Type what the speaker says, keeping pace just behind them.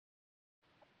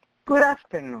Good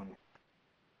afternoon,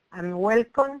 and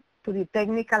welcome to the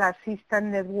Technical Assistance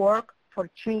Network for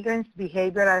Children's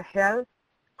Behavioral Health,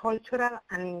 Cultural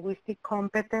and Linguistic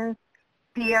Competence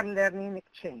Peer Learning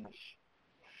Exchange.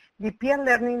 The Peer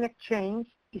Learning Exchange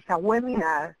is a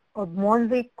webinar of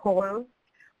monthly call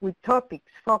with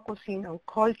topics focusing on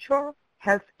culture,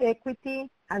 health equity,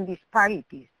 and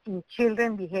disparities in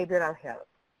children's behavioral health.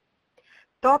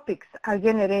 Topics are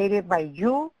generated by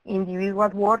you,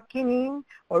 individuals working in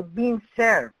or being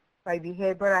served by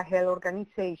behavioral health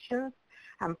organizations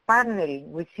and partnering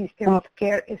with systems of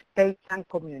care, states, and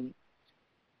communities.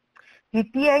 The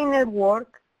TA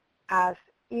Network, as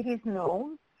it is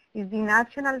known, is the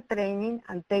National Training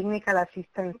and Technical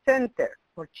Assistance Center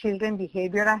for Children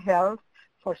Behavioral Health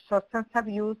for Substance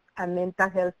Abuse and Mental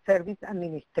Health Service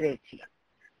Administration,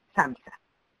 SAMHSA.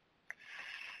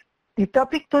 The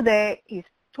topic today is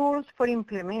Tools for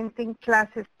Implementing CLAS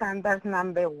Standard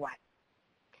Number 1.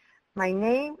 My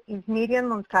name is Miriam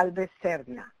Monsalve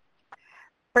Serna,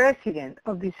 President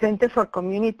of the Center for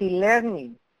Community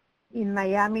Learning in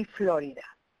Miami, Florida.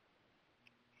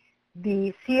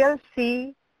 The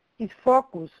CLC is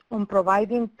focused on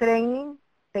providing training,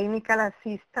 technical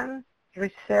assistance,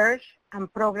 research,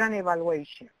 and program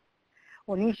evaluation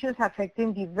on issues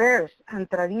affecting diverse and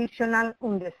traditional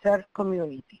underserved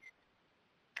communities.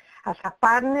 As a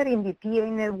partner in the TA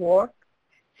Network,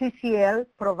 CCL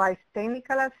provides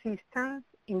technical assistance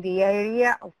in the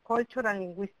area of cultural and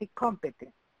linguistic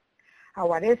competence.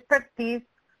 Our expertise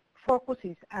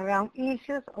focuses around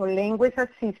issues of language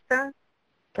assistance,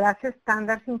 CLAS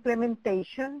standards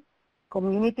implementation,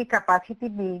 community capacity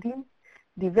building,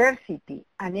 diversity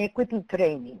and equity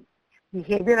training,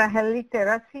 behavioral health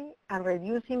literacy, and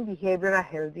reducing behavioral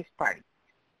health disparities.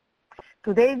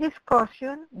 Today's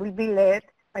discussion will be led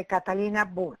by Catalina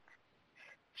Booth.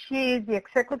 She is the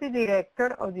Executive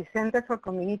Director of the Center for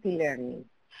Community Learning.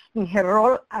 In her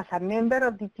role as a member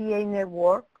of the TA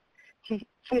Network, she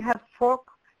has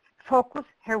focused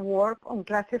her work on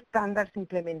CLAS standards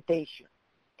implementation.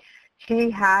 She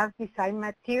has designed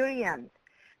materials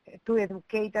to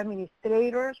educate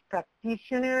administrators,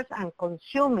 practitioners, and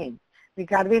consumers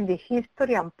regarding the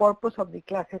history and purpose of the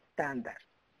CLAS standards.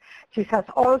 She has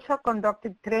also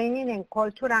conducted training in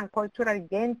culture and cultural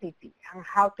identity and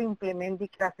how to implement the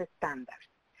CLAS standards.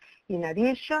 In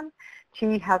addition,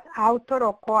 she has authored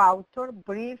or co-authored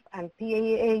brief and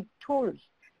TAA tools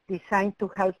designed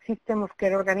to help system of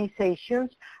care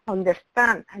organizations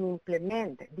understand and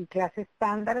implement the CLAS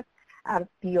standards at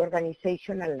the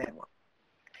organizational level.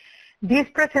 This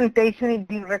presentation is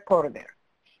being recorded.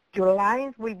 Your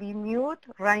lines will be mute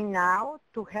right now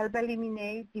to help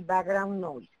eliminate the background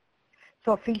noise.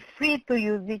 So feel free to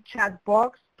use the chat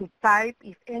box to type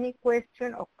if any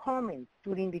question or comment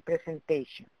during the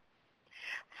presentation.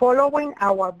 Following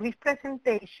our brief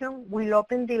presentation, we'll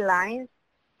open the lines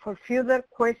for further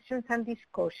questions and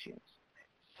discussions.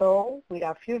 So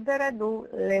without further ado,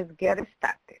 let's get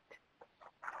started.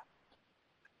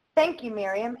 Thank you,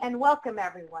 Miriam, and welcome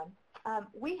everyone.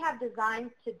 We have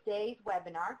designed today's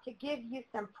webinar to give you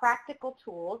some practical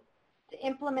tools to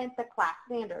implement the CLAS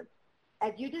standards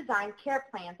as you design care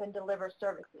plans and deliver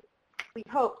services. We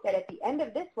hope that at the end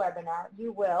of this webinar,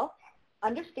 you will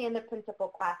understand the principal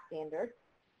CLAS standards,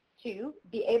 2,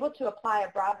 be able to apply a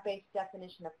broad-based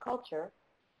definition of culture,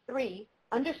 3,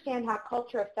 understand how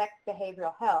culture affects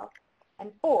behavioral health,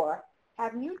 and 4,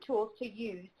 have new tools to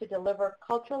use to deliver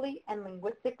culturally and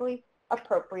linguistically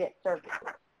appropriate services.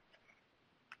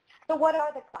 So what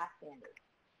are the CLAS standards?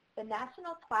 The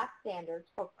National CLAS Standards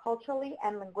for Culturally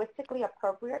and Linguistically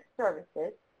Appropriate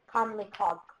Services, commonly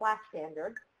called CLAS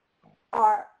Standards,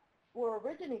 were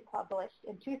originally published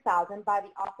in 2000 by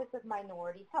the Office of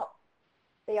Minority Health.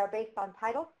 They are based on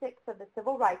Title VI of the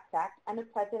Civil Rights Act and the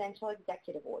Presidential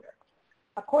Executive Order.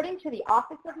 According to the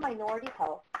Office of Minority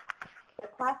Health, the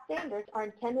CLAS standards are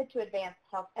intended to advance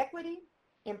health equity,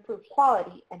 improve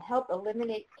quality, and help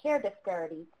eliminate care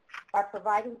disparities by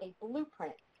providing a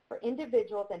blueprint for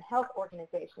individuals and health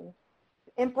organizations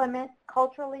to implement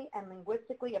culturally and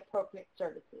linguistically appropriate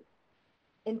services.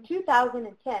 In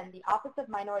 2010, the Office of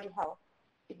Minority Health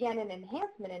began an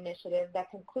enhancement initiative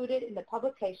that concluded in the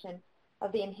publication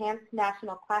of the Enhanced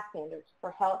National CLAS Standards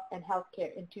for Health and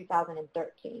Healthcare in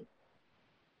 2013.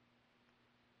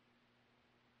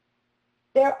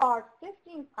 There are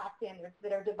 15 CLAS standards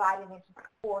that are divided into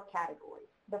 4 categories.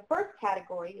 The first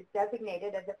category is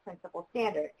designated as a principal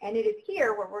standard, and it is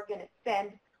here where we're going to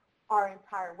spend our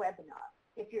entire webinar.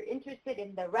 If you're interested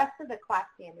in the rest of the CLAS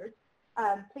standards,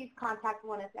 please contact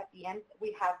one of us at the end.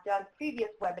 We have done previous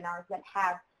webinars that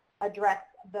have addressed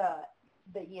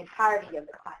the entirety of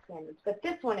the class standards, but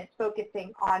this one is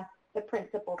focusing on the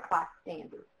principal class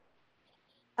standards.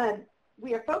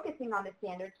 We are focusing on the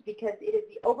standards because it is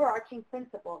the overarching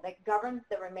principle that governs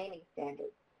the remaining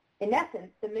standards. In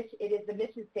essence, it is the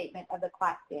mission statement of the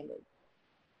class standards.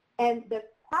 And the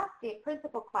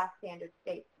principal class standard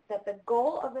states that the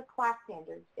goal of the class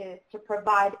standards is to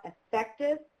provide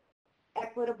effective,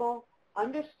 equitable,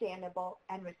 understandable,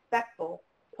 and respectful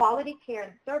quality care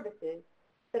and services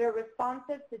that are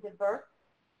responsive to diverse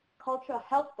cultural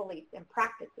health beliefs and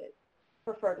practices,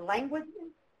 preferred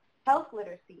languages, health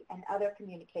literacy, and other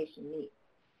communication needs.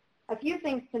 A few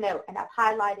things to note, and I've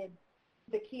highlighted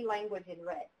the key language in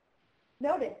red.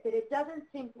 Notice that it doesn't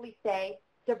simply say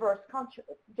diverse cultures.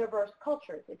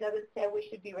 It doesn't say we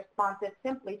should be responsive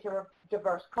simply to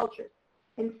diverse cultures.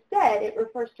 Instead, it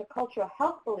refers to cultural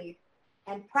health beliefs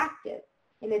and practice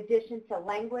in addition to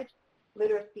language,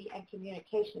 literacy, and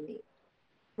communication needs.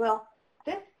 Well,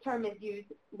 this term is used.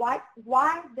 Why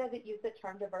does it use the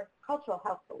term diverse cultural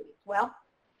health beliefs? Well,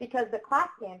 because the class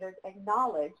standards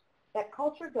acknowledge that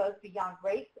culture goes beyond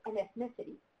race and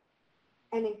ethnicity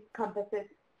and encompasses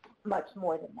much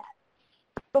more than that.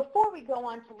 Before we go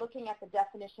on to looking at the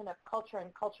definition of culture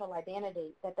and cultural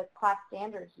identity that the class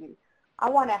standards use, I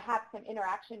want to have some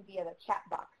interaction via the chat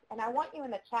box. And I want you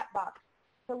in the chat box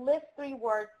to list 3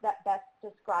 words that best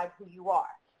describe who you are.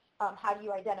 How do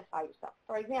you identify yourself?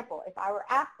 For example, if I were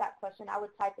asked that question, I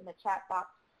would type in the chat box,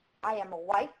 I am a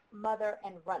wife, mother,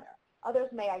 and runner. Others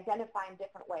may identify in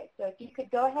different ways. So if you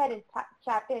could go ahead and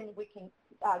chat in, we can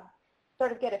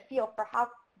sort of get a feel for how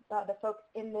the folks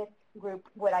in this group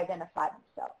would identify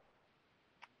themselves.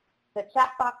 The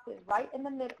chat box is right in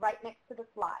the middle, right next to the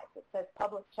slides. It says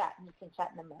public chat, and you can chat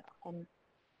in the middle. And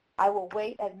I will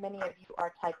wait as many of you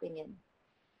are typing in.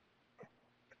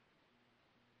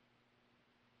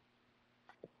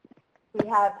 We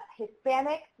have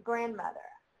Hispanic grandmother,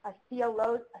 a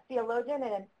theologian,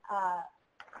 and a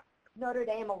Notre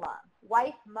Dame alum,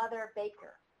 wife, mother,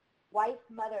 baker, wife,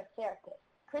 mother, therapist,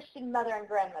 Christian mother and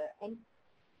grandmother, and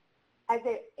as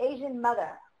an Asian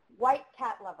mother, white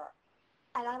cat lover.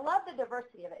 And I love the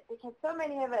diversity of it because so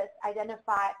many of us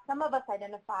some of us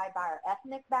identify by our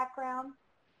ethnic background,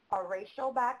 our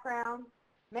racial background.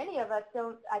 Many of us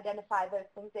don't identify those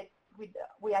things.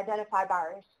 We identify by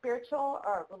our spiritual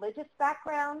or religious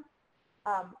background,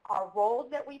 our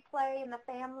roles that we play in the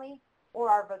family, or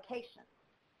our vocation.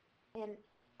 And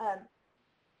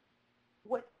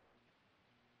let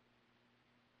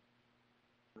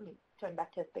me turn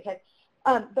back to this because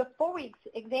before we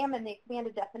examine the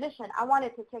expanded definition, I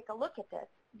wanted to take a look at this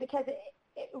because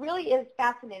it really is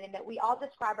fascinating that we all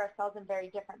describe ourselves in very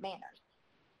different manners.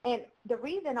 And the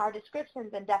reason our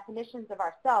descriptions and definitions of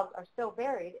ourselves are so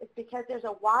varied is because there's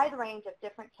a wide range of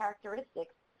different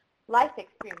characteristics, life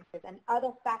experiences, and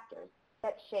other factors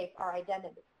that shape our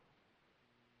identity.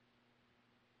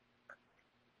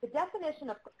 The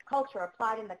definition of culture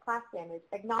applied in the class standards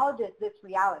acknowledges this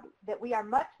reality, that we are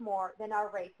much more than our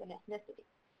race and ethnicity.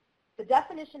 The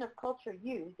definition of culture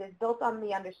used is built on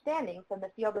the understanding from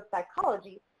the field of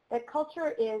psychology that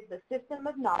culture is the system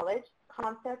of knowledge,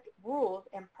 concepts, rules,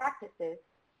 and practices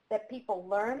that people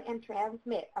learn and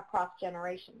transmit across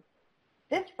generations.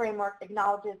 This framework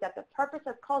acknowledges that the purpose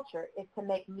of culture is to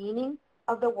make meaning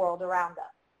of the world around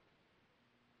us.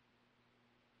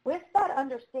 With that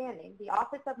understanding, the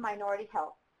Office of Minority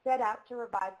Health set out to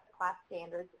revise the class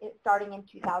standards starting in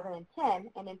 2010,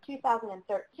 and in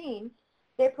 2013,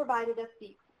 they provided us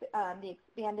the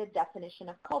expanded definition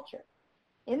of culture.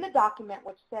 In the document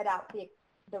which set out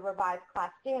the revised class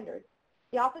standards,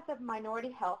 the Office of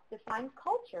Minority Health defines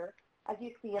culture as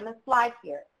you see in the slide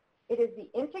here. It is the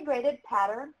integrated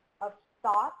pattern of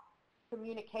thoughts,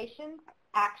 communications,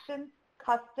 actions,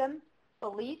 customs,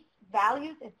 beliefs,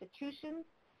 values, institutions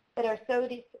that are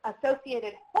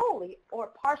associated wholly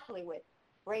or partially with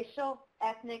racial,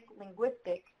 ethnic,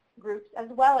 linguistic groups, as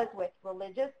well as with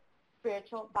religious,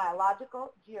 spiritual,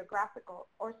 biological, geographical,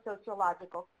 or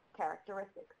sociological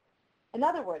characteristics. In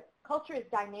other words, culture is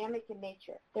dynamic in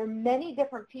nature. There are many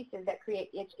different pieces that create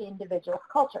each individual's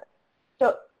culture.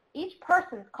 So each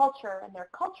person's culture and their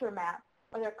culture map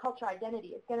or their culture identity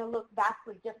is going to look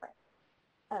vastly different.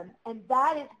 And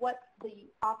that is what the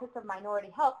Office of Minority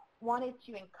Health wanted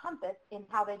to encompass in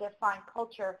how they define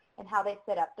culture and how they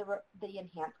set up the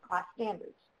enhanced class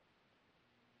standards.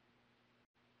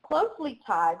 Closely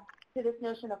tied to this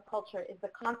notion of culture is the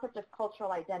concept of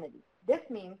cultural identity. This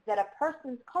means that a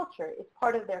person's culture is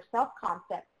part of their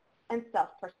self-concept and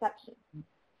self-perception.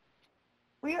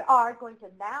 We are going to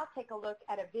now take a look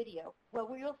at a video where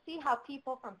we will see how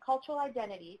people from cultural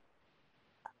identities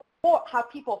how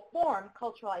people form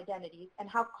cultural identities and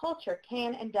how culture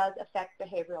can and does affect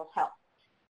behavioral health.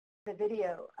 The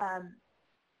video,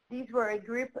 these were a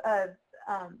group of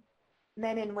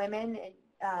men and women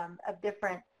of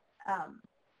different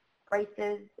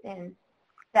races and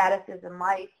statuses in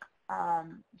life,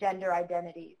 gender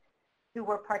identities, who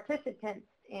were participants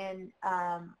in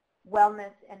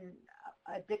wellness and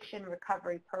addiction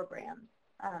recovery programs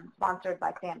sponsored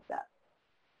by SAMHSA.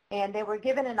 And they were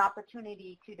given an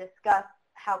opportunity to discuss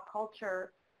how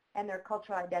culture and their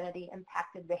cultural identity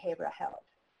impacted behavioral health.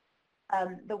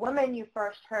 The woman you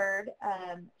first heard,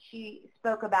 she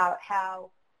spoke about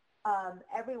how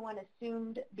everyone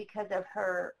assumed because of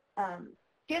her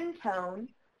skin tone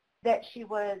that she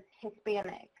was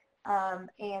Hispanic.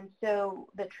 And so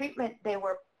the treatment they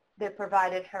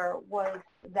provided her was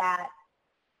that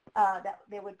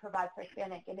they would provide for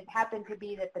Hispanic. And it happened to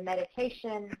be that the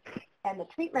medication and the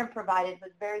treatment provided was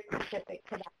very specific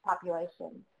to that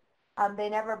population. They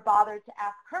never bothered to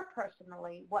ask her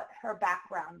personally what her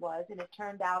background was, and it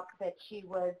turned out that she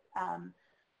was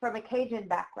from a Cajun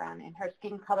background, and her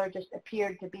skin color just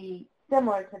appeared to be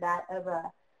similar to that of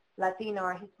a Latino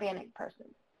or Hispanic person.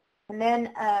 And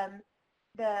then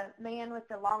the man with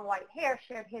the long white hair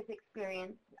shared his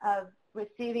experience of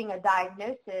receiving a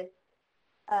diagnosis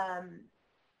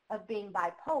of being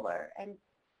bipolar and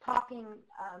talking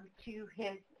to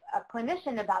his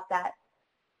clinician about that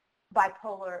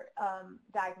bipolar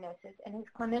diagnosis, and his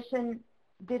clinician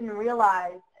didn't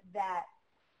realize that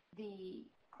the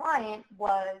client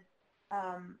was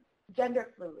gender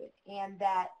fluid, and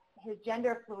that his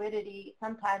gender fluidity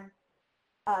sometimes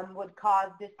would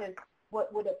cause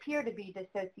what would appear to be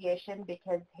dissociation,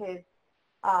 because his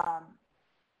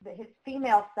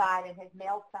female side and his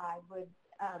male side would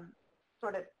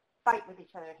sort of fight with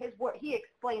each other. He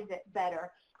explains it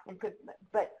better,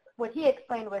 but what he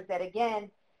explained was that, again,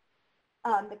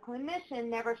 the clinician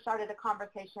never started a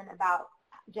conversation about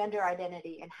gender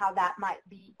identity and how that might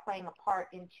be playing a part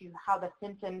into how the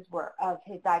symptoms of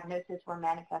his diagnosis were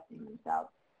manifesting themselves.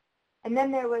 And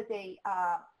then there was a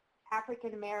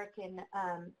African-American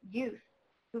youth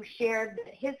who shared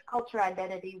that his cultural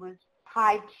identity was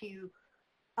tied to,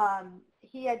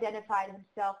 he identified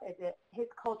himself as his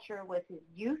culture was his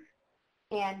youth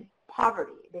and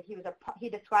poverty, that he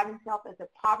described himself as a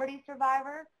poverty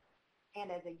survivor and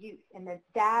as a youth, and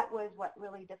that was what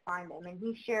really defined him. And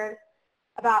he shared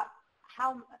about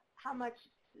how much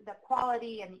the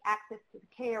quality and the access to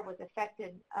care was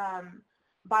affected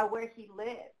by where he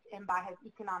lived and by his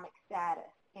economic status,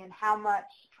 and how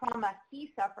much trauma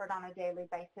he suffered on a daily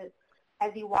basis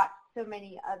as he watched so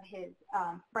many of his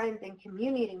friends and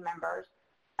community members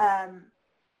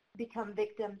become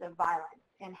victims of violence,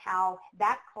 and how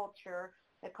that culture,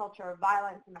 the culture of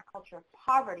violence and the culture of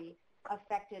poverty,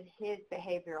 affected his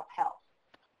behavioral health.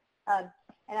 And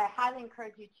I highly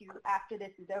encourage you to, after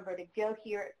this is over, to go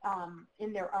hear it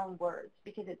in their own words,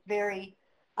 because it's very,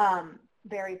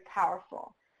 very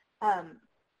powerful.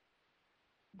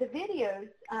 The videos,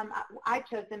 I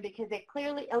chose them because they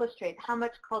clearly illustrate how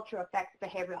much culture affects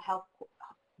behavioral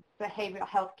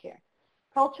health care.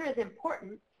 Culture is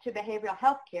important to behavioral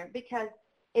health care because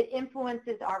it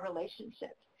influences our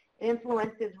relationships. It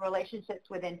influences relationships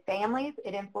within families.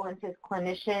 It influences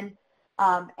clinician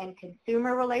and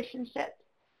consumer relationships.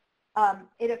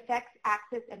 It affects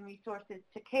access and resources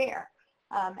to care.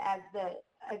 As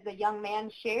the young man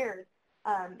shared,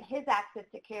 his access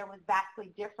to care was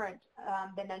vastly different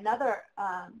than another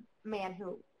man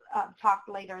who talked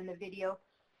later in the video,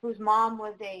 whose mom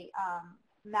was a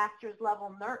master's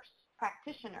level nurse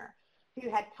practitioner who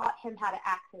had taught him how to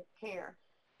access care,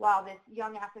 while this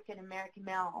young African-American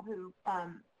male who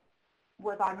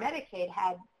was on Medicaid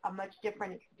had a much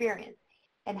different experience,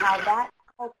 and how that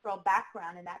cultural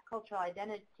background and that cultural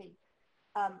identity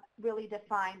really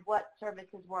defined what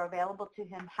services were available to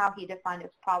him, how he defined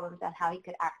his problems, and how he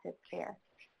could access care.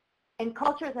 And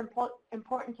culture is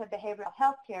important to behavioral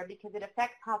health care because it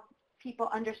affects how people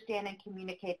understand and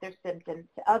communicate their symptoms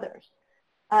to others.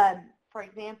 For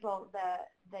example,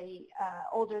 the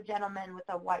older gentleman with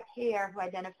the white hair who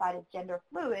identified as gender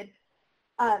fluid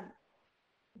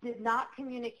did not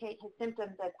communicate his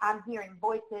symptoms as I'm hearing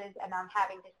voices and I'm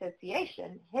having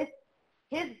dissociation.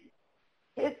 His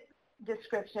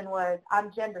description was,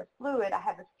 I'm gender fluid, I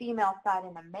have a female side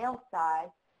and a male side,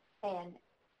 and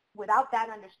without that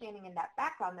understanding and that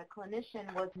background, the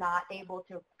clinician was not able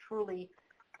to truly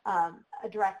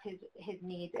address his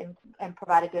needs and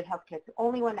provide a good health care. So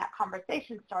only when that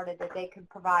conversation started that they could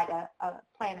provide a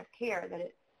plan of care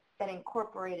that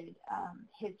incorporated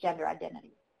his gender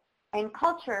identity. And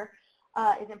culture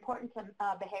is important to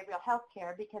behavioral health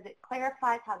care because it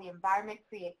clarifies how the environment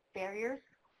creates barriers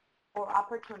or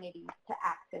opportunities to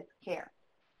access care.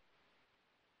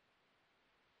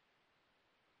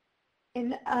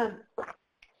 And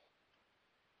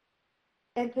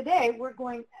today we're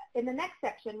going, in the next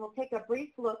section, we'll take a brief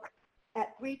look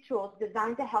at 3 tools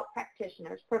designed to help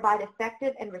practitioners provide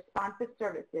effective and responsive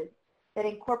services that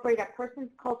incorporate a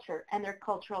person's culture and their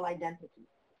cultural identity.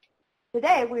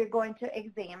 Today we're going to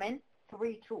examine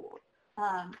 3 tools.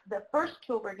 The first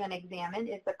tool we're going to examine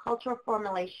is the Cultural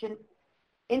Formulation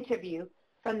Interview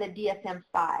from the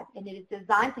DSM-5, and it is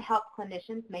designed to help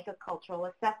clinicians make a cultural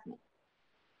assessment.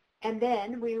 And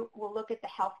then we will look at the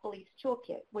Health Beliefs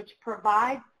Toolkit, which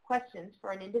provides questions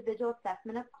for an individual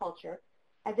assessment of culture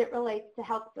as it relates to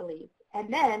health beliefs,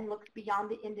 and then looks beyond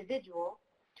the individual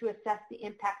to assess the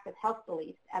impact of health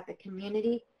beliefs at the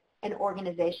community and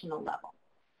organizational level.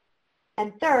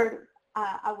 And third,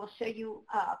 I will show you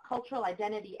a cultural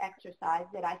identity exercise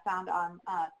that I found on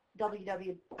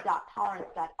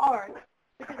www.tolerance.org,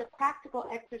 which is a practical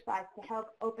exercise to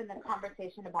help open the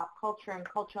conversation about culture and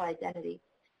cultural identity.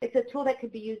 It's a tool that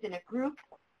could be used in a group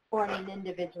or in an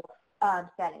individual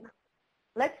setting.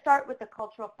 Let's start with the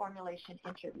Cultural Formulation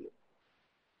Interview.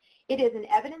 It is an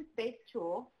evidence-based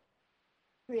tool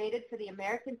created for the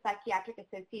American Psychiatric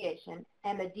Association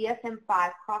and the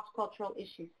DSM-5 Cross-Cultural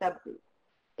Issues subgroup.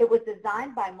 It was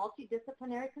designed by a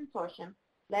multidisciplinary consortium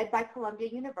led by Columbia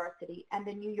University and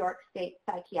the New York State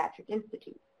Psychiatric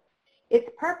Institute. Its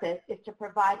purpose is to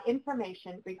provide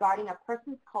information regarding a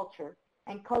person's culture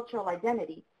and cultural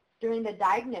identity during the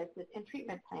diagnosis and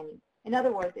treatment planning. In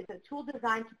other words, it's a tool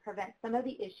designed to prevent some of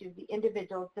the issues the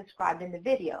individuals described in the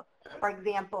video. For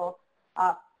example,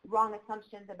 wrong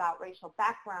assumptions about racial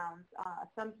backgrounds,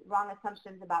 some wrong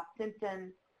assumptions about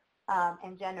symptoms,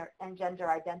 and gender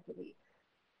identity.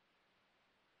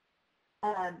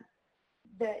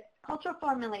 The Cultural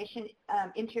Formulation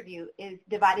Interview is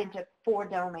divided into 4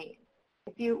 domains.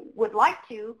 If you would like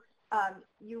to,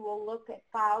 you will look at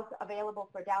files available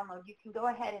for download. You can go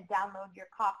ahead and download your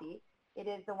copy. It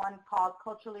is the one called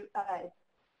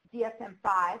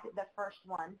DSM-5, the first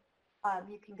one.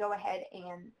 You can go ahead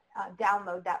and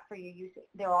download that for your use.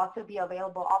 They'll also be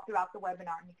available all throughout the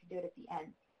webinar, and you can do it at the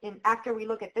end. And after we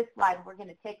look at this slide, we're going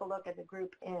to take a look as a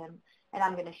group, and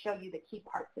I'm going to show you the key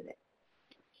parts of it.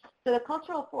 So the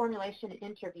Cultural Formulation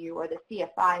Interview, or the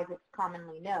CFI as it's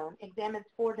commonly known, examines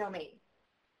 4 domains.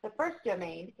 The first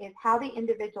domain is how the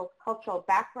individual's cultural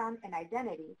background and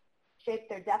identity shape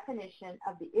their definition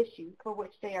of the issue for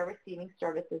which they are receiving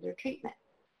services or treatment.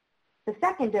 The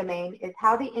second domain is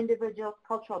how the individual's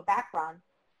cultural background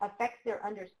affects their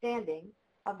understanding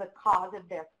of the cause of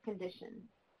their condition,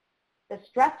 the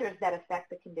stressors that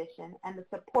affect the condition, and the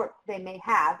supports they may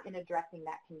have in addressing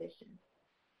that condition.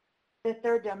 The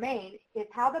third domain is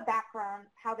how their background,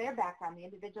 the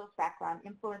individual's background,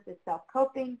 influences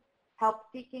self-coping,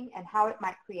 help-seeking, and how it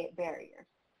might create barriers.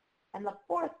 And the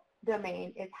fourth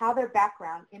domain is how their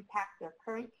background impacts their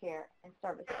current care and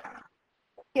service plan.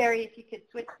 Gary, if you could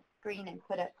switch the screen and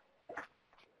put it.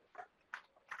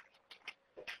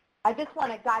 I just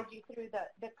want to guide you through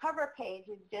the cover page.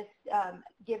 Is just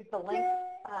gives the link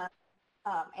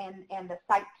and the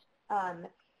site,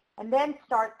 and then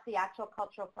starts the actual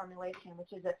cultural formulation,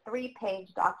 which is a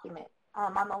 3-page document.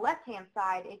 On the left-hand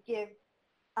side, it gives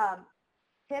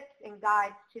tips and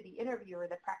guides to the interviewer,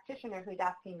 the practitioner who's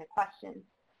asking the questions.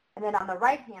 And then on the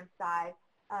right-hand side,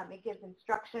 it gives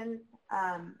instructions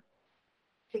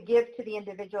to give to the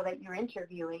individual that you're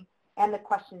interviewing and the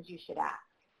questions you should ask.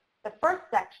 The first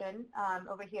section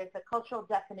over here is the cultural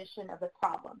definition of the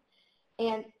problem.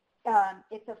 And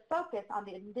it's a focus on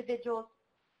the individual's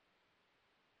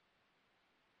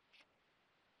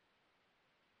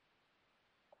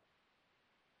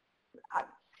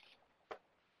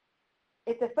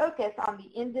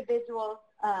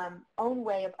own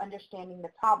way of understanding the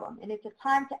problem. And it's a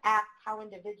time to ask how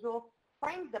individuals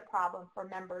frame the problem for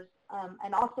members,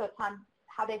 and also a time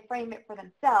how they frame it for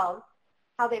themselves,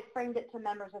 how they framed it to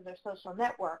members of their social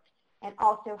network, and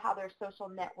also how their social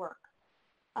network.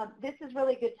 This is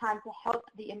really a good time to help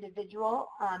the individual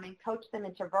and coach them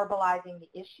into verbalizing the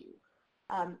issue.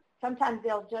 Sometimes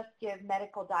they'll just give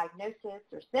medical diagnosis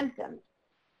or symptoms,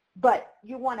 but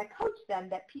you want to coach them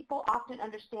that people often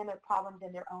understand their problems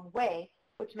in their own way,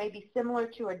 which may be similar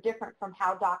to or different from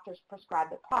how doctors prescribe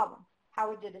the problem. How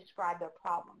would you describe their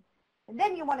problem? And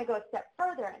then you want to go a step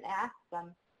further and ask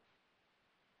them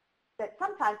that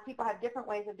sometimes people have different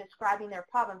ways of describing their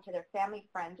problem to their family,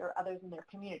 friends, or others in their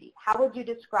community. How would you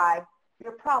describe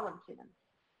your problem to them?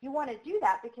 You want to do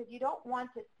that because you don't want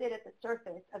to sit at the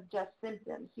surface of just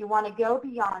symptoms. You want to go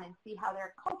beyond and see how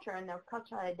their culture and their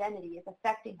cultural identity is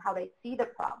affecting how they see the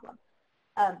problem.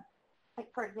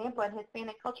 Like, for example, in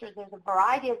Hispanic cultures, there's a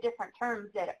variety of different terms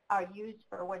that are used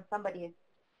for when somebody is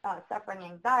suffering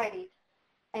anxiety.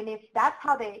 And if that's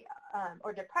how they,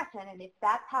 or depression, and if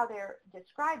that's how they're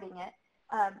describing it,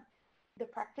 the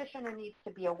practitioner needs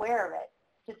to be aware of it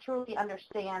to truly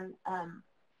understand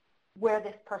where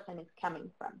this person is coming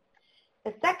from.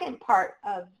 The second part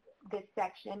of this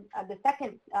section, the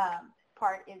second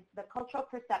part is the cultural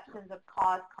perceptions of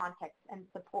cause, context, and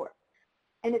support.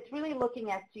 And it's really looking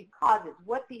at the causes,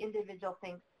 what the individual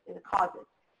thinks are the causes.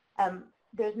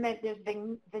 There's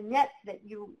vignettes that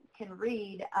you can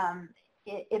read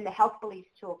in the Health Beliefs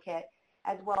Toolkit,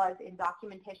 as well as in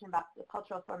documentation about the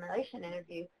cultural formulation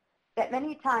interview, that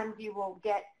many times you will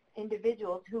get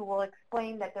individuals who will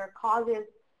explain that their causes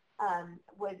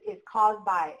is caused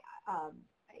by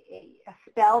a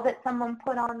spell that someone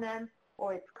put on them,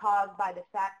 or it's caused by the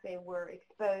fact they were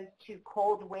exposed to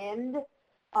cold wind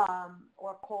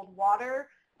or cold water.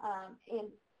 And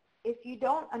if you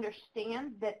don't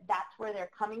understand that that's where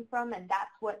they're coming from and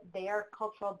that's what their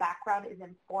cultural background is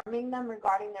informing them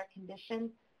regarding their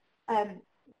condition,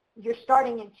 you're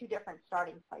starting in two different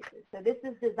starting places. So this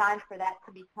is designed for that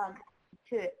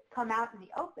to come out in the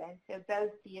open, so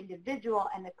both the individual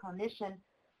and the clinician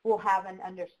will have an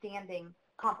understanding,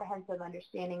 comprehensive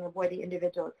understanding of where the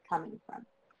individual is coming from.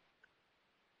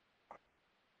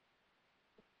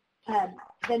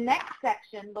 The next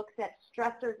section looks at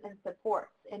stressors and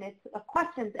supports, and it's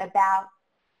questions about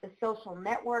the social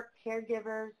network,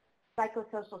 caregivers,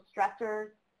 psychosocial stressors,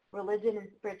 religion and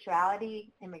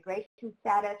spirituality, immigration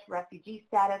status, refugee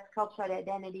status, cultural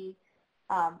identity,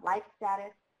 life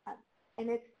status. And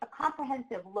it's a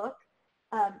comprehensive look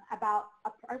about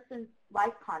a person's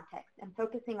life context and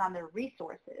focusing on their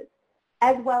resources,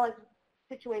 as well as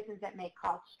situations that may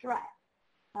cause stress,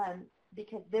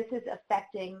 because this is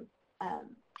affecting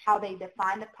how they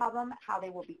define the problem, how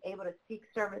they will be able to seek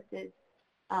services,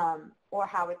 or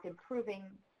how it's improving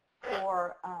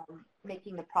or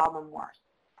making the problem worse.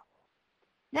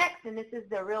 Next, and this is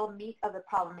the real meat of the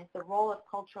problem, is the role of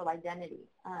cultural identity.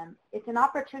 It's an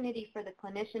opportunity for the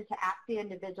clinician to ask the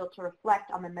individual to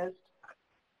reflect on the most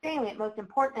salient, most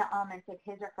important elements of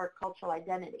his or her cultural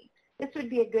identity. This would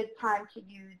be a good time to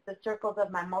use the Circles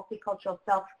of My Multicultural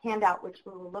Self handout, which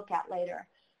we will look at later.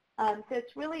 So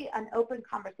it's really an open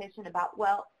conversation about,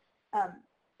 well,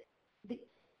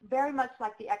 very much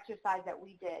like the exercise that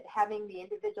we did, having the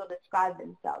individual describe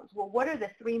themselves. Well, what are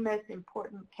the three most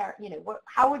important,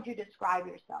 how would you describe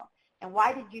yourself? And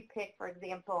why did you pick, for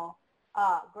example,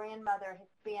 grandmother,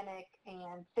 Hispanic,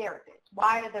 and therapist?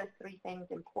 Why are those three things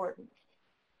important?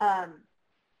 And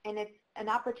it's an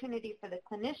opportunity for the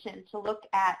clinician to look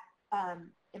at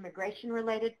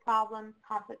immigration-related problems,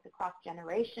 conflicts across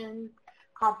generations,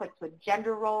 conflicts with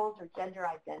gender roles or gender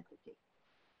identity.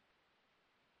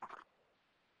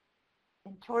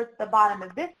 And towards the bottom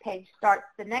of this page starts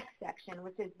the next section,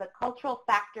 which is the cultural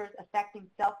factors affecting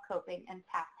self-coping and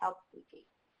past help seeking.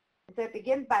 And so it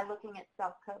begins by looking at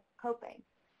self-coping.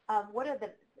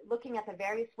 Looking at the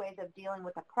various ways of dealing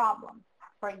with a problem.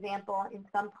 For example, in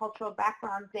some cultural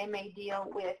backgrounds, they may deal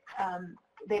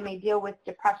with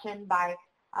depression by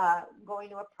going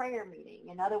to a prayer meeting.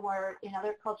 In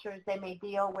other cultures, they may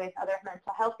deal with other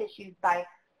mental health issues by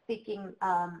seeking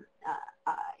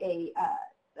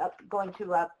going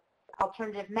to an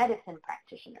alternative medicine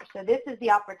practitioner. So this is the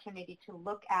opportunity to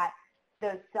look at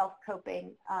those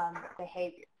self-coping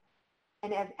behaviors.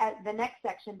 And as the next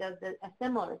section does a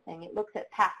similar thing. It looks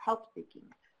at past help seeking.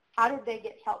 How did they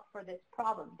get help for this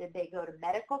problem? Did they go to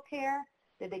medical care?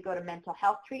 Did they go to mental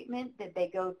health treatment? Did they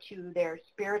go to their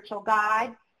spiritual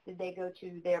guide? Did they go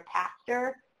to their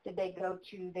pastor? Did they go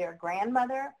to their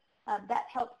grandmother? That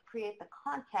helps create the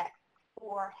context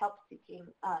for help seeking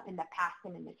in the past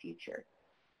and in the future.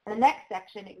 And the next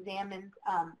section examines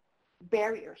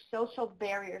social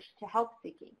barriers to help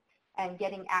seeking and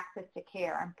getting access to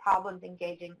care and problems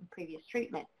engaging in previous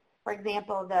treatment. For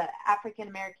example, the African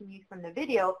American youth from the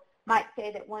video might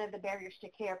say that one of the barriers to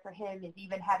care for him is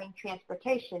even having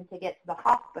transportation to get to the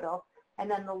hospital,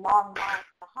 and then the long line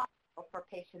to the hospital for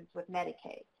patients with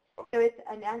Medicaid. So it's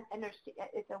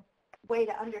a way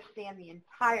to understand the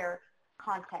entire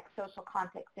context, social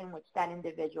context in which that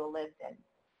individual lives in.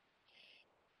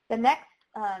 The next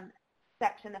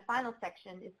section, the final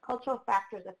section, is cultural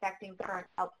factors affecting current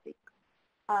help seekers,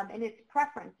 and its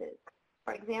preferences.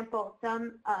 For example,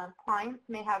 some clients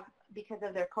may have, because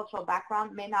of their cultural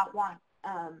background, may not want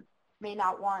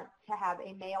to have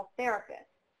a male therapist.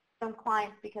 Some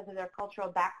clients, because of their cultural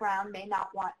background, may not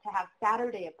want to have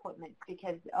Saturday appointments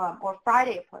because, or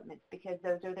Friday appointments because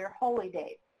those are their holy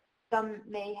days. Some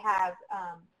may have,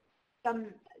 some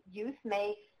youth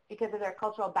may, because of their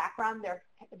cultural background,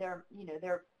 their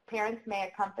parents may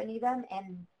accompany them,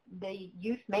 and the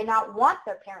youth may not want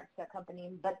their parents to accompany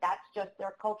them, but that's just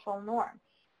their cultural norm.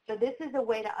 So this is a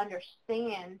way to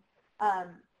understand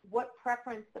what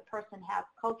preference the person has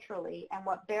culturally and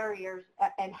what barriers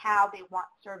and how they want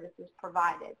services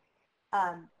provided.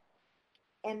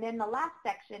 And then the last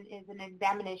section is an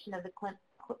examination of the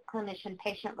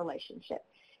clinician-patient relationship.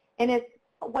 And it's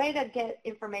a way to get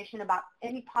information about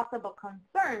any possible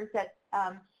concerns that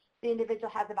the individual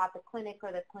has about the clinic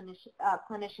or the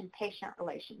clinician-patient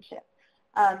relationship.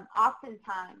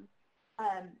 Oftentimes,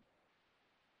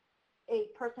 a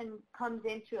person comes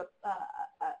into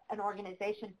an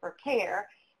organization for care,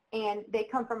 and they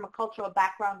come from a cultural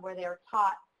background where they're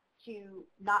taught to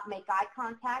not make eye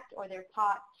contact, or they're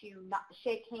taught to not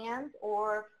shake hands,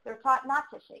 or they're taught not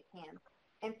to shake hands.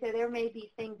 And so there may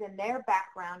be things in their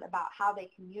background about how they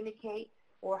communicate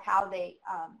or how they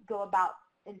go about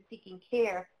in seeking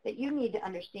care that you need to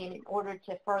understand in order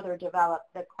to further develop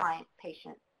the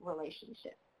client-patient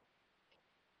relationship.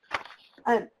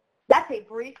 That's a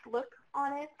brief look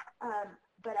on it,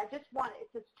 but I just want,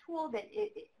 it's a tool that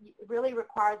it really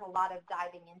requires a lot of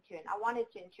diving into, and I wanted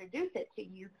to introduce it to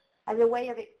you as a way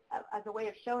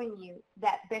of showing you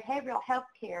that behavioral health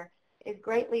care is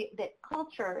that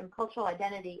culture and cultural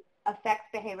identity affects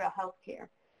behavioral health care,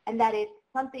 and that it's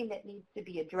something that needs to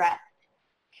be addressed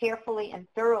carefully and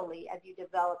thoroughly as you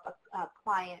develop a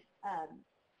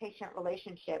client-patient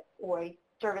relationship or a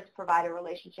service provider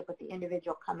relationship with the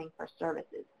individual coming for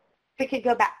services. If we could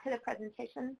go back to the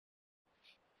presentation.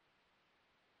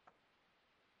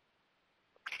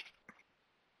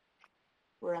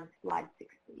 We're on slide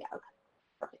 60. Yeah, okay.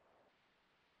 Perfect.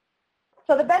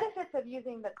 So the benefits of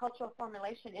using the cultural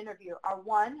formulation interview are,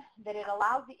 one, that it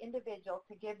allows the individual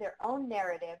to give their own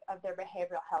narrative of their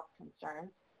behavioral health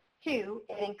concerns. Two,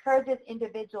 it encourages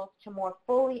individuals to more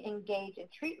fully engage in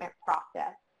treatment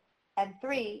process. And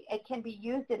three, it can be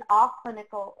used in all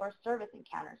clinical or service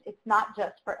encounters. It's not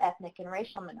just for ethnic and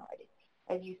racial minorities.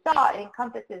 As you saw, it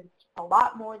encompasses a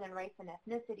lot more than race and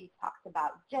ethnicity. It talks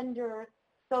about gender,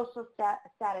 social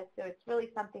status, so it's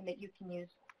really something that you can use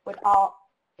with all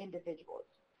individuals.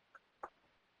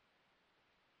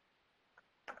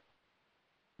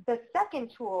 The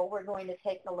second tool we're going to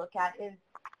take a look at is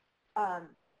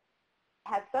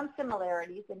has some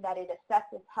similarities in that it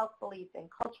assesses health beliefs and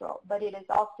cultural, but it is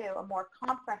also a more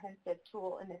comprehensive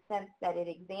tool in the sense that it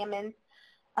examines.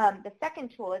 The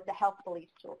second tool is the Health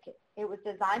Beliefs Toolkit. It was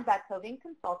designed by Coving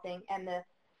Consulting and the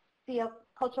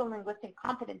Cultural Linguistic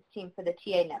Competence team for the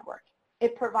TA Network.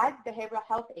 It provides behavioral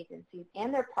health agencies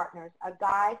and their partners a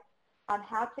guide on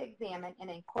how to examine and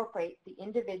incorporate the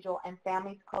individual and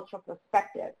family's cultural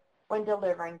perspective when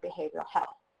delivering behavioral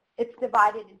health. It's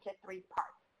divided into three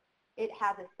parts. It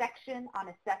has a section on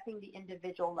assessing the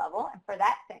individual level, and for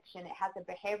that section, it has a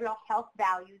behavioral health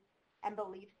values and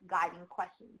beliefs guiding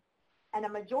questions. And a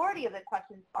majority of the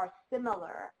questions are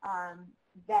similar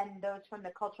than those from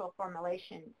the cultural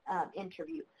formulation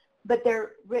interview, but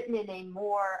they're written in a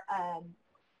more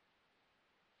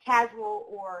casual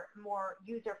or more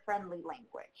user-friendly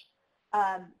language.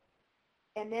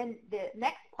 And then the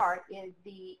next part is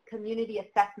the community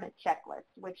assessment checklist,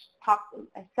 which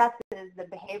assesses the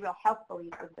behavioral health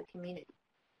beliefs of the community.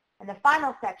 And the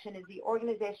final section is the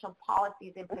organizational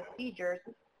policies and procedures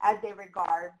as they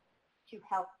regard to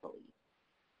health beliefs.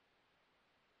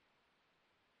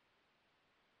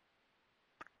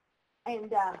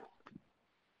 And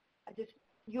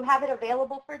you have it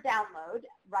available for download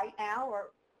right now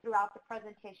or throughout the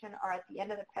presentation, or at the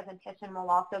end of the presentation,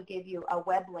 we'll also give you a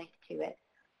web link to it.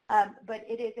 But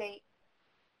it is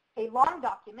a long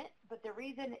document, but the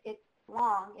reason it's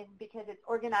long is because it's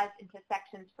organized into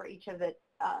sections for each of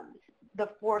the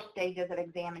 4 stages of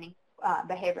examining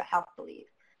behavioral health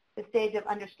beliefs. The stage of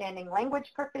understanding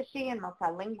language proficiency and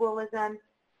multilingualism,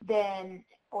 then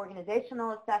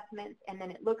organizational assessments, and then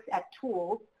it looks at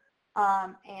tools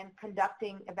and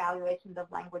conducting evaluations of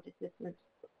language assistance.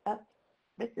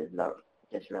 This is the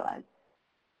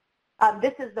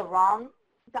wrong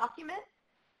document.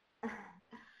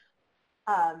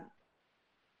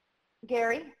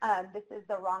 Gary, this is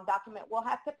the wrong document. We'll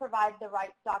have to provide the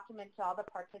right document to all the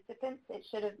participants. It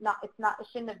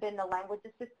shouldn't have been the language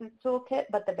assistance toolkit,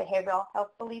 but the behavioral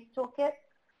health beliefs toolkit.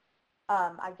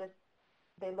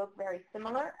 They look very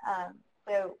similar.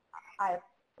 So I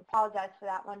apologize for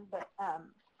that one, but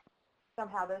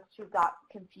somehow those two got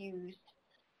confused.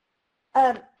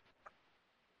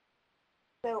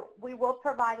 So we will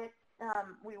provide it.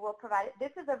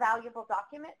 This is a valuable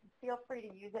document. Feel free to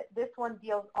use it. This one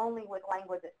deals only with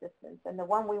language assistance, and the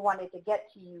one we wanted to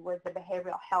get to you was the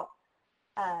behavioral health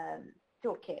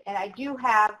toolkit. And I do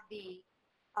have the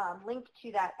link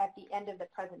to that at the end of the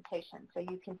presentation, so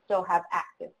you can still have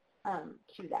access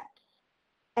to that.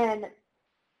 And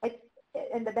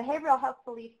the behavioral health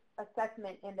belief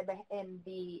assessment in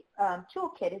the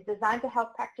toolkit is designed to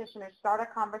help practitioners start a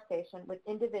conversation with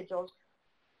individuals.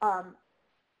 Can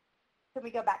we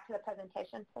go back to the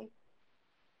presentation, please?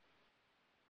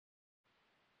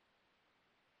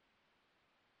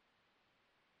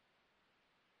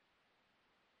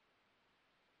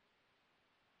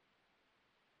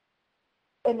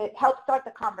 And it helps start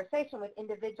the conversation with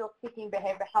individuals seeking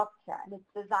behavioral health care. And it's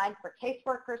designed for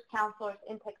caseworkers, counselors,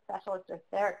 intake specialists, or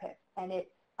therapists. And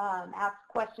it asks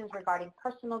questions regarding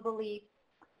personal beliefs,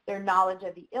 their knowledge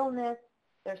of the illness,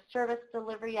 their service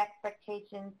delivery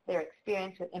expectations, their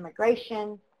experience with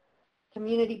immigration,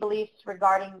 community beliefs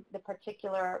regarding the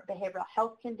particular behavioral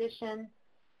health condition,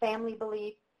 family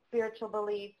beliefs, spiritual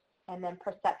beliefs, and then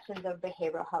perceptions of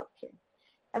behavioral health care.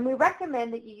 And we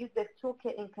recommend that you use this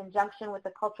toolkit in conjunction with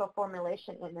the cultural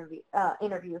formulation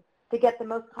interview to get the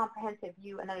most comprehensive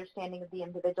view and understanding of the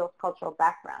individual's cultural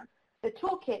background. The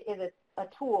toolkit is a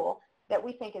tool that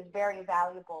we think is very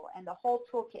valuable, and the whole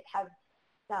toolkit has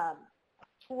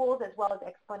tools as well as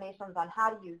explanations on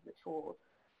how to use the tools.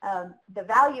 The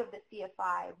value of the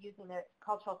CFI of using the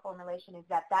cultural formulation is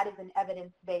that that is an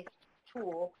evidence-based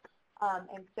tool,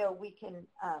 and so we can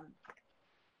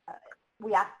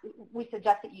we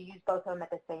suggest that you use both of them at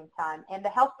the same time. And the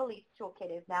health beliefs toolkit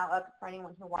is now up for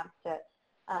anyone who wants to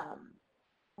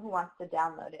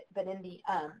download it. But in the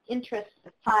interest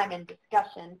of time and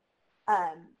discussion,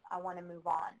 I want to move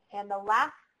on. And the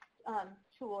last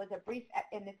tool is a brief,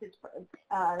 and this is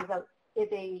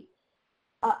a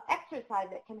exercise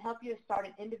that can help you to start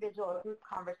an individual or group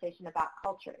conversation about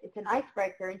culture. It's an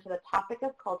icebreaker into the topic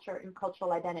of culture and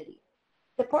cultural identity.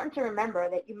 It's important to remember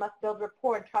that you must build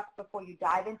rapport and trust before you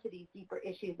dive into these deeper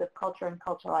issues of culture and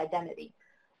cultural identity.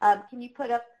 Can you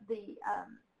put up the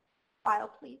file,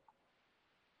 please?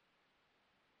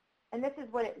 And this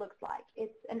is what it looks like.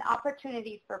 It's an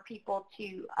opportunity for people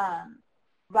to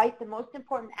write the most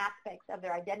important aspects of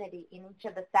their identity in each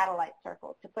of the satellite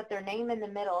circles, to put their name in the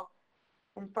middle.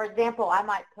 And for example, I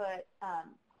might put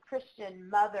Christian,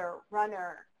 mother,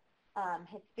 runner,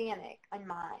 Hispanic on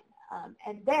mine.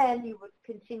 And then you would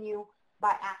continue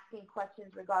by asking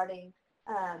questions regarding,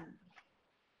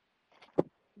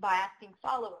 by asking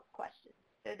follow-up questions.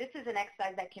 So this is an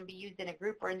exercise that can be used in a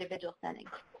group or individual setting.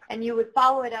 And you would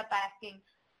follow it up by asking,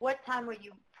 what time were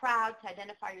you proud to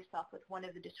identify yourself with one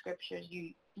of the descriptors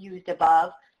you used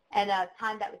above, and a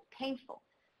time that was painful.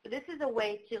 So this is a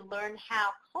way to learn how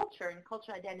culture and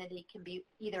cultural identity can be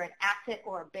either an asset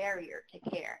or a barrier to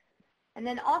care. And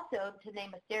then also to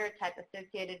name a stereotype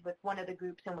associated with one of the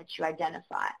groups in which you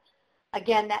identify.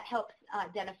 Again, that helps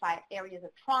identify areas of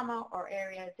trauma or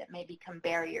areas that may become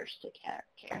barriers to care.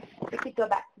 We could go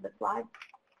back to the slide.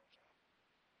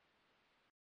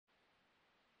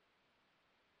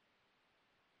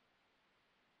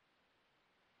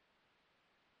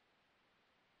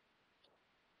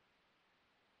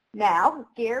 Now,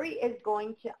 Gary is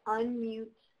going to unmute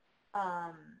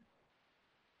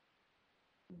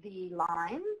the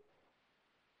line,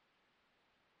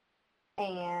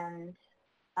 and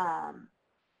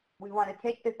we want to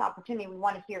take this opportunity. We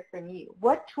want to hear from you.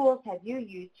 What tools have you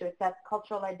used to assess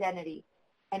cultural identity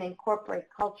and incorporate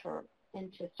culture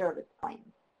into service plans?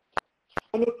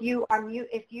 And if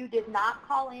you did not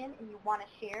call in and you want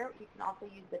to share, you can also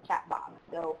use the chat box.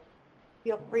 So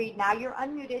feel free. Now you're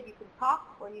unmuted. You can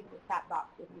talk or use the chat box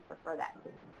if you prefer that.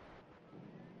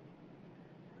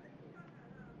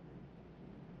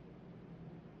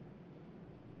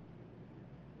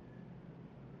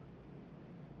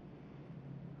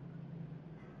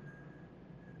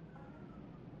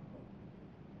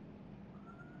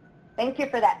 Thank you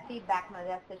for that feedback,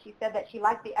 Modesta. She said that she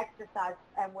liked the exercise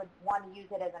and would want to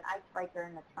use it as an icebreaker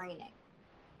in the training.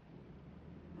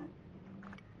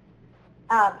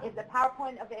 Is the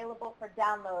PowerPoint available for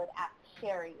download at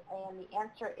Sherry? And the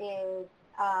answer is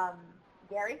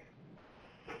Gary?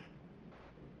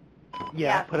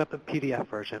 Yeah, I put up a PDF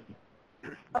version.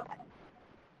 Okay.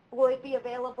 Will it be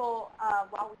available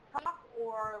while we talk,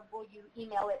 or will you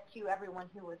email it to everyone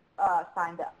who was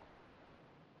signed up?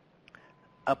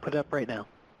 I'll put it up right now.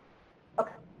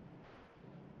 Okay.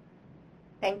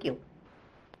 Thank you.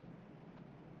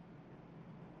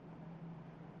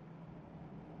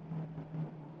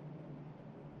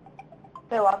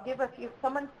 So I'll give a few,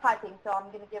 someone's typing, so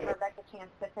I'm going to give Rebecca a chance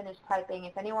to finish typing.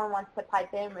 If anyone wants to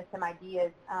pipe in with some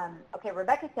ideas. Okay,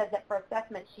 Rebecca says that for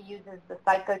assessment she uses the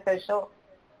psychosocial.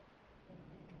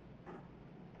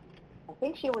 I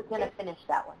think she was going to finish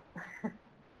that one.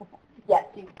 Yes,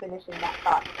 she's finishing that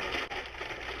thought.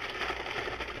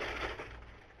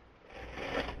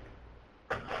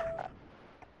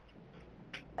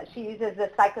 She uses the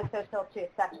psychosocial to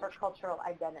assess for cultural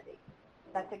identity.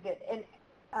 That's a good, and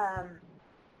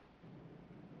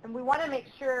we want to make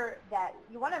sure that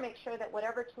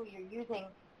whatever tool you're using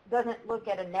doesn't look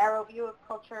at a narrow view of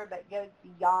culture, but goes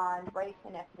beyond race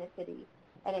and ethnicity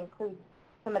and includes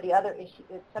some of the other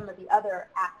issues, some of the other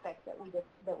aspects that we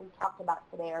talked about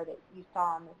today, or that you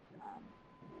saw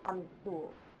on this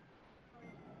tool.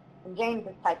 And James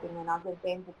is typing in. I'll give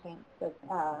James a chance to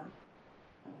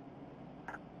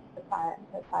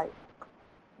type.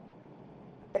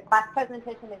 The class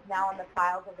presentation is now on the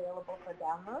files available for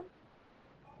download.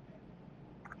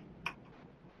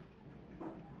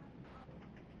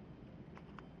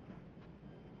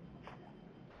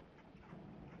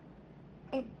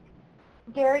 Hey,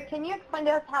 Gary, can you explain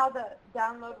to us how the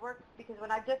download works? Because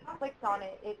when I just clicked on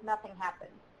it, nothing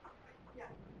happened.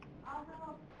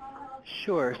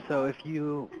 Sure. So if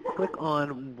you click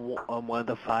on one of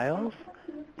the files,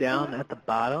 down at the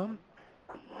bottom,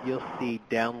 you'll see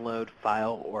download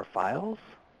file or files.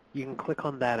 You can click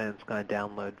on that and it's going to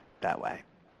download that way.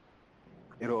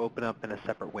 It'll open up in a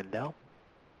separate window.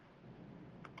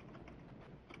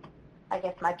 I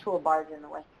guess my toolbar is in the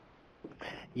way.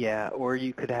 Yeah, or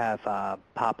you could have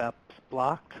pop-ups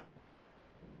blocked.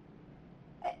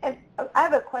 And I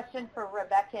have a question for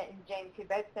Rebecca and James, who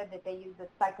both said that they use the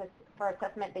for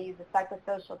assessment, they use the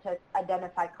psychosocial to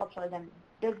identify cultural identity.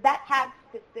 Does that have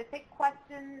specific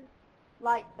questions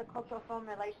like the cultural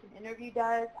formulation interview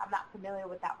does? I'm not familiar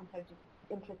with that one, so I'm just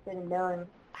interested in knowing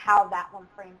how that one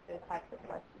frames those types of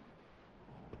questions.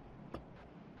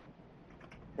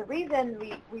 The reason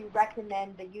we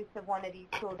recommend the use of one of these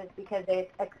tools is because they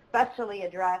especially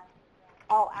address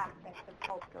all aspects of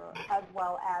culture, as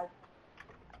well as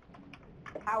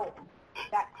how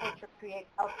that culture creates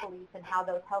health beliefs and how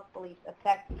those health beliefs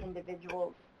affect the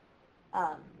individual's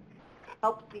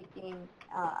help-seeking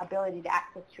ability to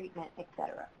access treatment,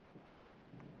 etc.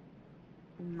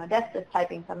 Modesta's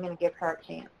typing, so I'm going to give her a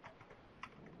chance.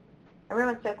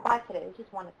 Everyone's so quiet today, they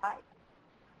just want to type.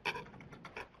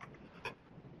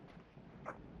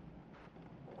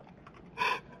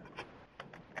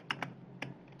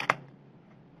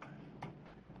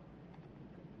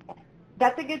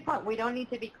 That's a good point. We don't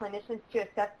need to be clinicians to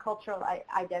assess cultural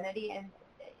identity, and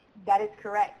that is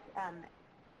correct.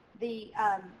 The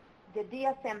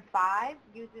DSM-5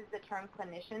 uses the term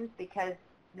clinicians because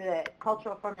the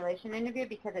cultural formulation interview,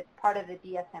 because it's part of the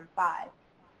DSM-5.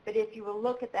 But if you will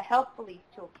look at the health belief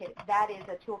toolkit, that is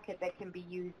a toolkit that can be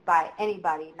used by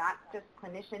anybody, not just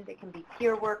clinicians. It can be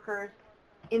peer workers,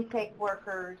 intake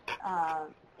workers,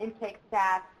 intake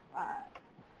staff,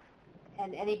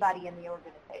 and anybody in the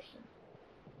organization.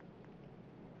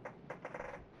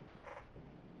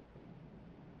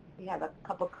 We have a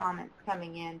couple comments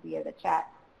coming in via the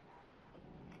chat.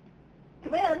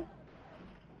 Come in.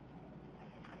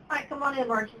 Hi, come on in,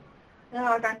 Margie.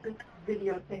 Now I got this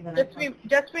video thing that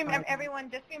just remember,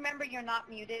 everyone, just remember you're not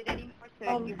muted anymore,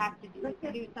 so you have to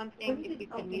do something if you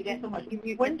can mute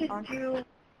it. When did you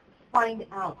find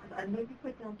out? I maybe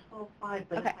put down 12:05,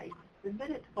 but okay. I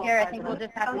submitted 12:05. Here, I think we'll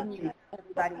just have to mute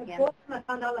everybody again. I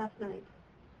found out last night.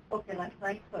 Okay, last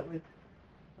night, but with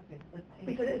okay, let's see.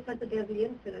 Because it's at the day of the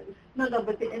incident. No,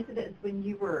 but the incident is when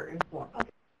you were informed. Okay.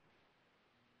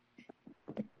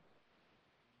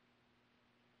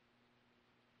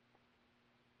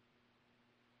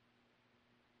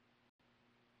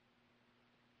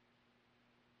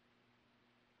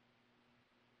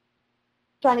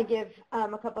 Trying to give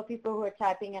a couple of people who are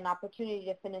typing an opportunity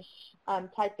to finish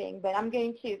typing, but I'm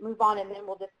going to move on and then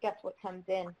we'll discuss what comes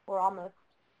in. We're almost,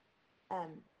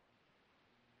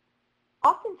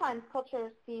 oftentimes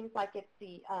culture seems like it's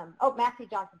the, Matthew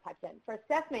Johnson typed in. For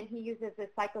assessment, he uses the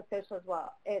psychosocial as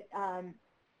well.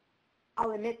 I'll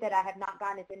admit that I have not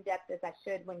gone as in-depth as I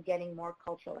should when getting more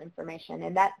cultural information,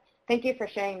 and thank you for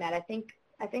sharing that. I think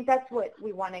that's what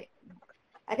we want to,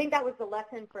 I think that was the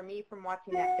lesson for me from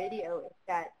watching that video, is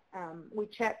that we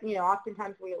check,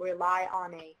 oftentimes we rely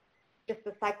on just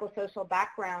the psychosocial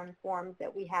background forms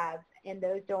that we have, and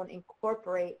those don't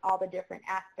incorporate all the different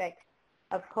aspects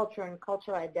of culture and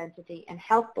cultural identity and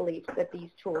health beliefs that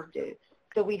these tools do.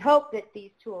 So we hope that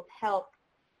these tools help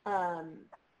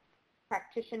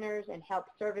practitioners and help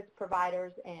service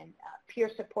providers and peer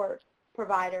support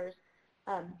providers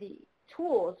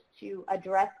tools to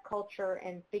address culture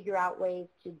and figure out ways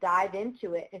to dive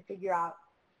into it and figure out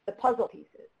the puzzle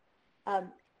pieces.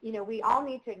 We all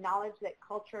need to acknowledge that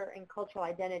culture and cultural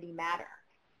identity matter,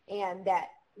 and that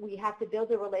we have to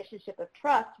build a relationship of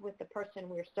trust with the person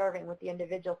we're serving, with the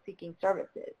individual seeking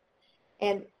services.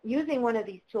 And using one of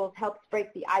these tools helps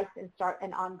break the ice and start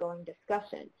an ongoing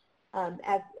discussion.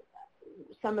 As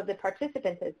some of the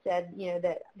participants had said,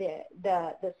 that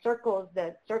the circles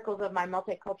of my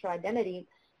multicultural identity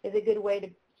is a good way to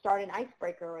start an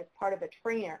icebreaker as part of a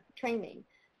training.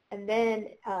 And then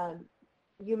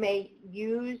you may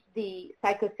use the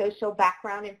psychosocial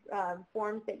background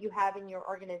forms that you have in your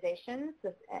organizations,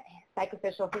 the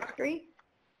psychosocial history,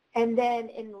 and then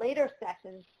in later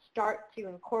sessions start to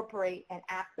incorporate and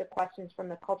ask the questions from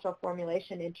the cultural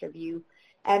formulation interview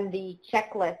and the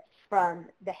checklist from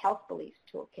the health beliefs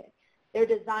toolkit. They're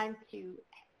designed to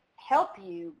help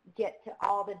you get to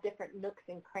all the different nooks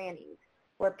and crannies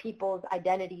where people's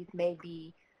identities may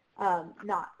be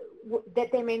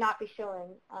that they may not be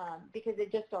showing because they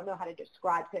just don't know how to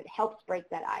describe. So it helps break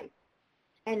that ice.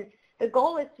 And the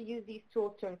goal is to use these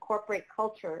tools to incorporate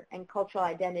culture and cultural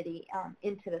identity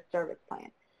into the service plan.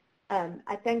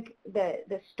 I think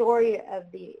the story of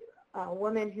the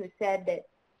woman who said that,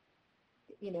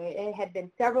 it had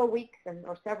been several weeks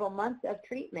or several months of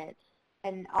treatment,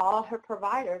 and all her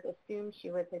providers assumed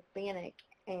she was Hispanic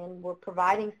and were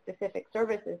providing specific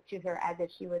services to her as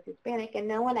if she was Hispanic, and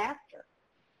no one asked her.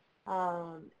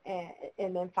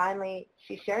 And then finally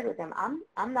she shared with them,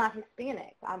 I'm not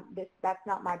Hispanic. That's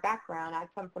not my background. I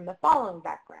come from the following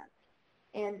background.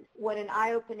 And what an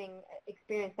eye-opening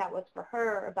experience that was for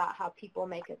her about how people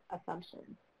make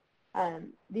assumptions.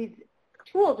 These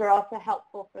tools are also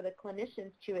helpful for the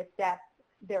clinicians to assess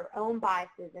their own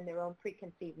biases and their own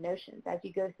preconceived notions. As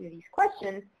you go through these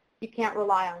questions, you can't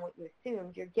rely on what you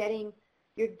assumed. You're giving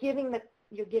the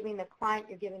client,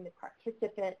 you're giving the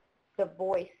participant the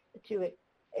voice to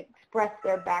express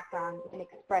their background and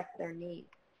express their needs.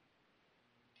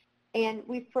 And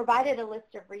we've provided a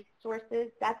list of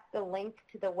resources. That's the link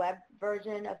to the web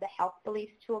version of the Health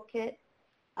Beliefs Toolkit.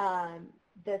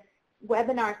 This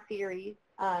webinar series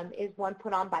is one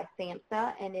put on by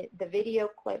SAMHSA, and the video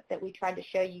clip that we tried to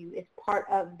show you is part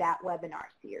of that webinar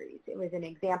series. It was an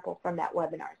example from that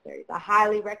webinar series. I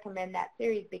highly recommend that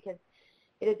series because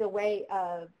it is a way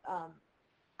of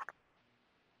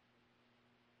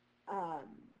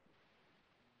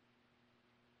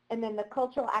and then the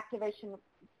cultural activation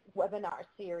webinar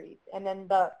series, and then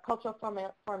the cultural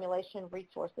formulation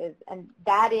resources, and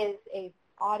that is a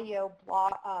audio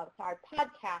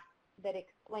podcast that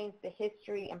explains the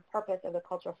history and purpose of the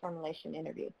cultural formulation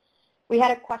interview. We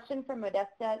had a question from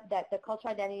Modesta that the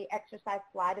cultural identity exercise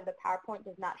slide of the PowerPoint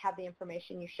does not have the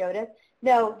information you showed us.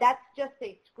 No, that's just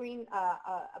a screen,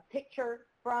 a picture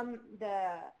from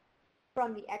the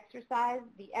exercise.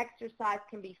 The exercise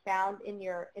can be found in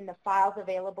the files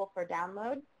available for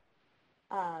download.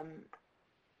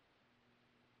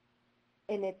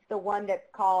 And it's the one that's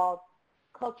called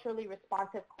Culturally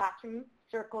Responsive Classroom,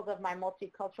 Circles of My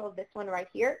Multicultural, this one right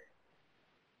here.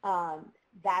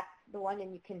 That's the one,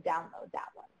 and you can download that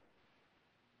one.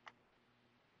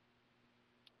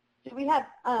 Do we have,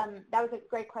 that was a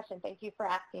great question. Thank you for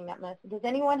asking that, Melissa. Does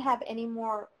anyone have any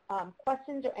more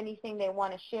questions or anything they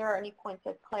want to share, or any points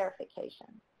of clarification?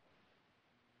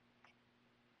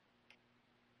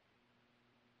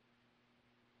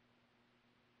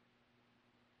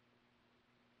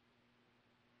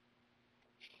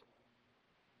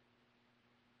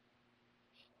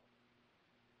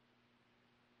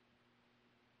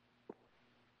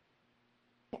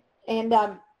 And,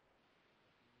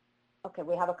 okay,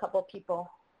 we have a couple of people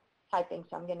typing,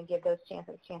 so I'm going to give those a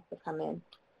chance to come in.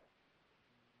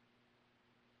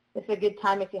 This is a good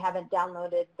time if you haven't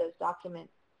downloaded those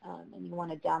documents and you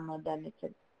want to download them. It's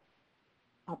an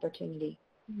opportunity.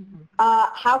 Mm-hmm.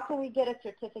 How can we get a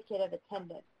certificate of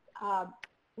attendance?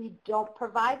 We don't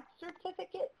provide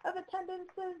certificate of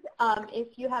attendances.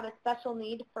 If you have a special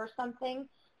need for something,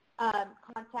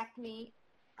 contact me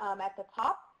at the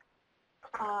top.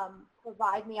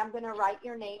 Provide me, I'm going to write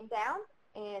your name down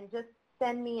and just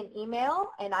send me an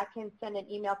email, and I can send an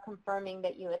email confirming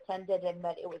that you attended and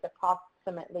that it was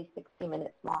approximately 60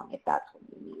 minutes long, if that's what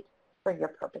you need for your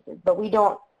purposes. But we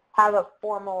don't have a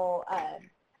formal,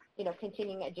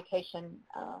 continuing education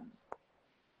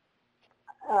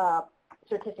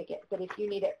certificate. But if you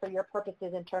need it for your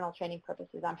purposes, internal training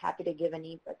purposes, I'm happy to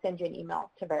send you an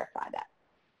email to verify that.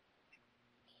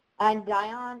 And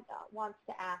Diane wants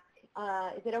to ask,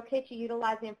 is it okay to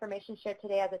utilize the information shared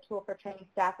today as a tool for training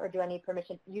staff, or do I need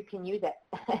permission? You can use it.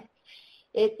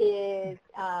 It is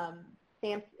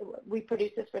we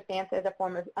produce this for SAMHSA as a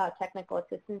form of technical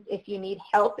assistance. If you need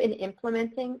help in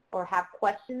implementing or have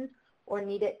questions or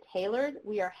need it tailored,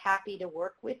 we are happy to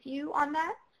work with you on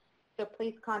that. So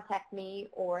please contact me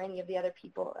or any of the other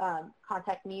people,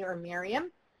 contact me or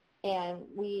Miriam, and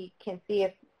we can see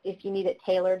if you need it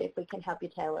tailored, if we can help you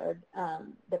tailor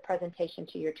the presentation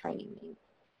to your training needs.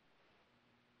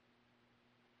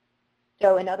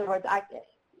 So in other words,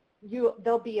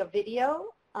 there'll be a video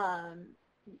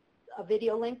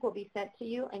link will be sent to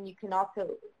you, and you can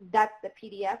also, that's the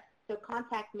PDF, so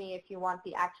contact me if you want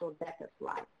the actual deck of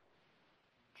slides.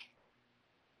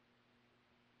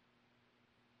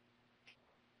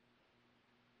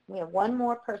 We have one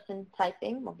more person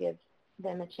typing. We'll give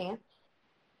them a chance.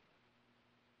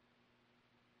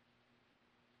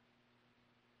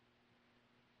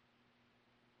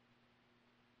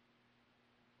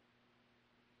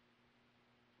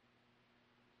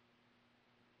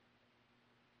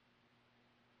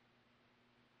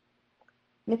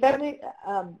 If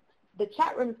the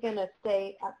chat room's going to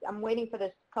stay, I'm waiting for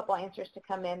this couple answers to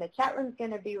come in. The chat room's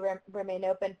going to remain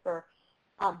open for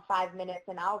 5 minutes,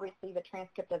 and I'll receive a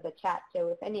transcript of the chat. So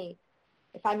if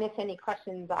I miss any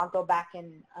questions, I'll go back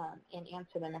and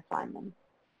answer them and find them.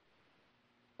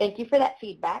 Thank you for that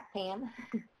feedback, Pam.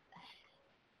 I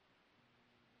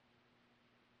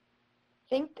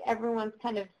think everyone's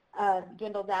kind of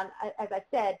dwindled down. As I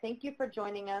said, thank you for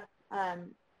joining us.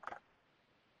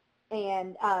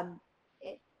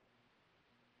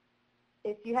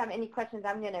 If you have any questions,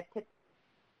 I'm going to put,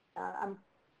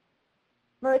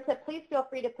 Marissa, please feel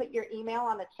free to put your email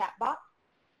on the chat box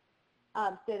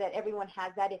so that everyone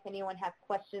has that. If anyone has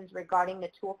questions regarding the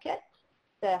toolkit,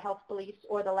 the health beliefs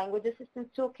or the language assistance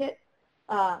toolkit,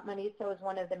 Marissa is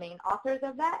one of the main authors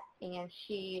of that, and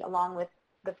she, along with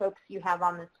the folks you have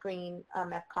on the screen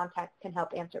as contacts, can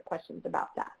help answer questions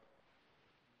about that.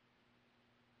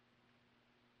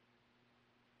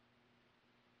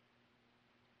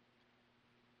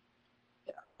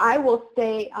 I will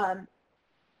stay,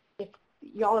 if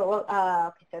y'all are,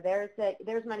 okay, so there's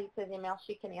Marissa's email.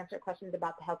 She can answer questions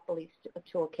about the health beliefs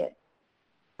toolkit.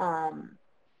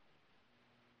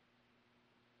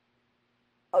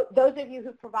 Those of you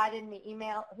who provided me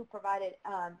emails,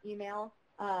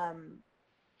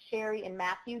 Sherry and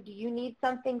Matthew, do you need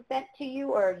something sent to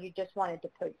you, or you just wanted to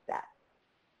post that?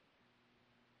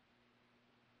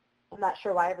 I'm not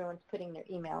sure why everyone's putting their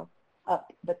emails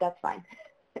up, but that's fine.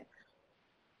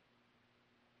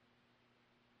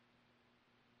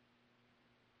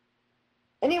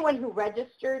 Anyone who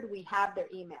registered, we have their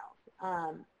emails.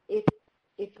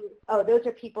 Oh, those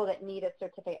are people that need a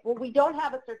certificate. Well, we don't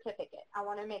have a certificate. I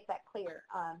want to make that clear.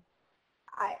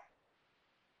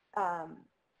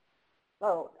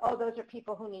 Those are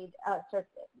people who need a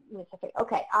certificate.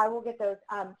 Okay, I will get those.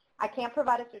 I can't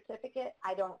provide a certificate.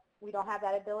 We don't have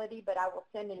that ability, but I will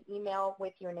send an email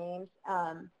with your names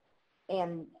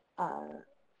and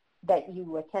that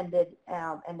you attended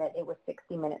and that it was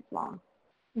 60 minutes long.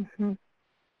 Mm-hmm.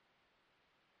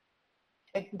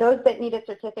 Those that need a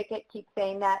certificate, keep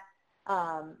saying that.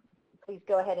 Please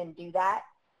go ahead and do that,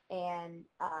 and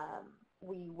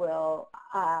we will.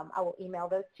 I will email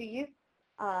those to you.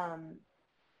 I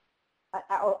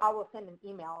will send an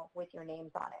email with your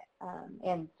names on it.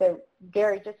 And so,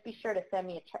 Gary, just be sure to send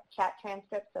me a chat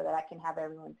transcript so that I can have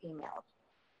everyone's emails.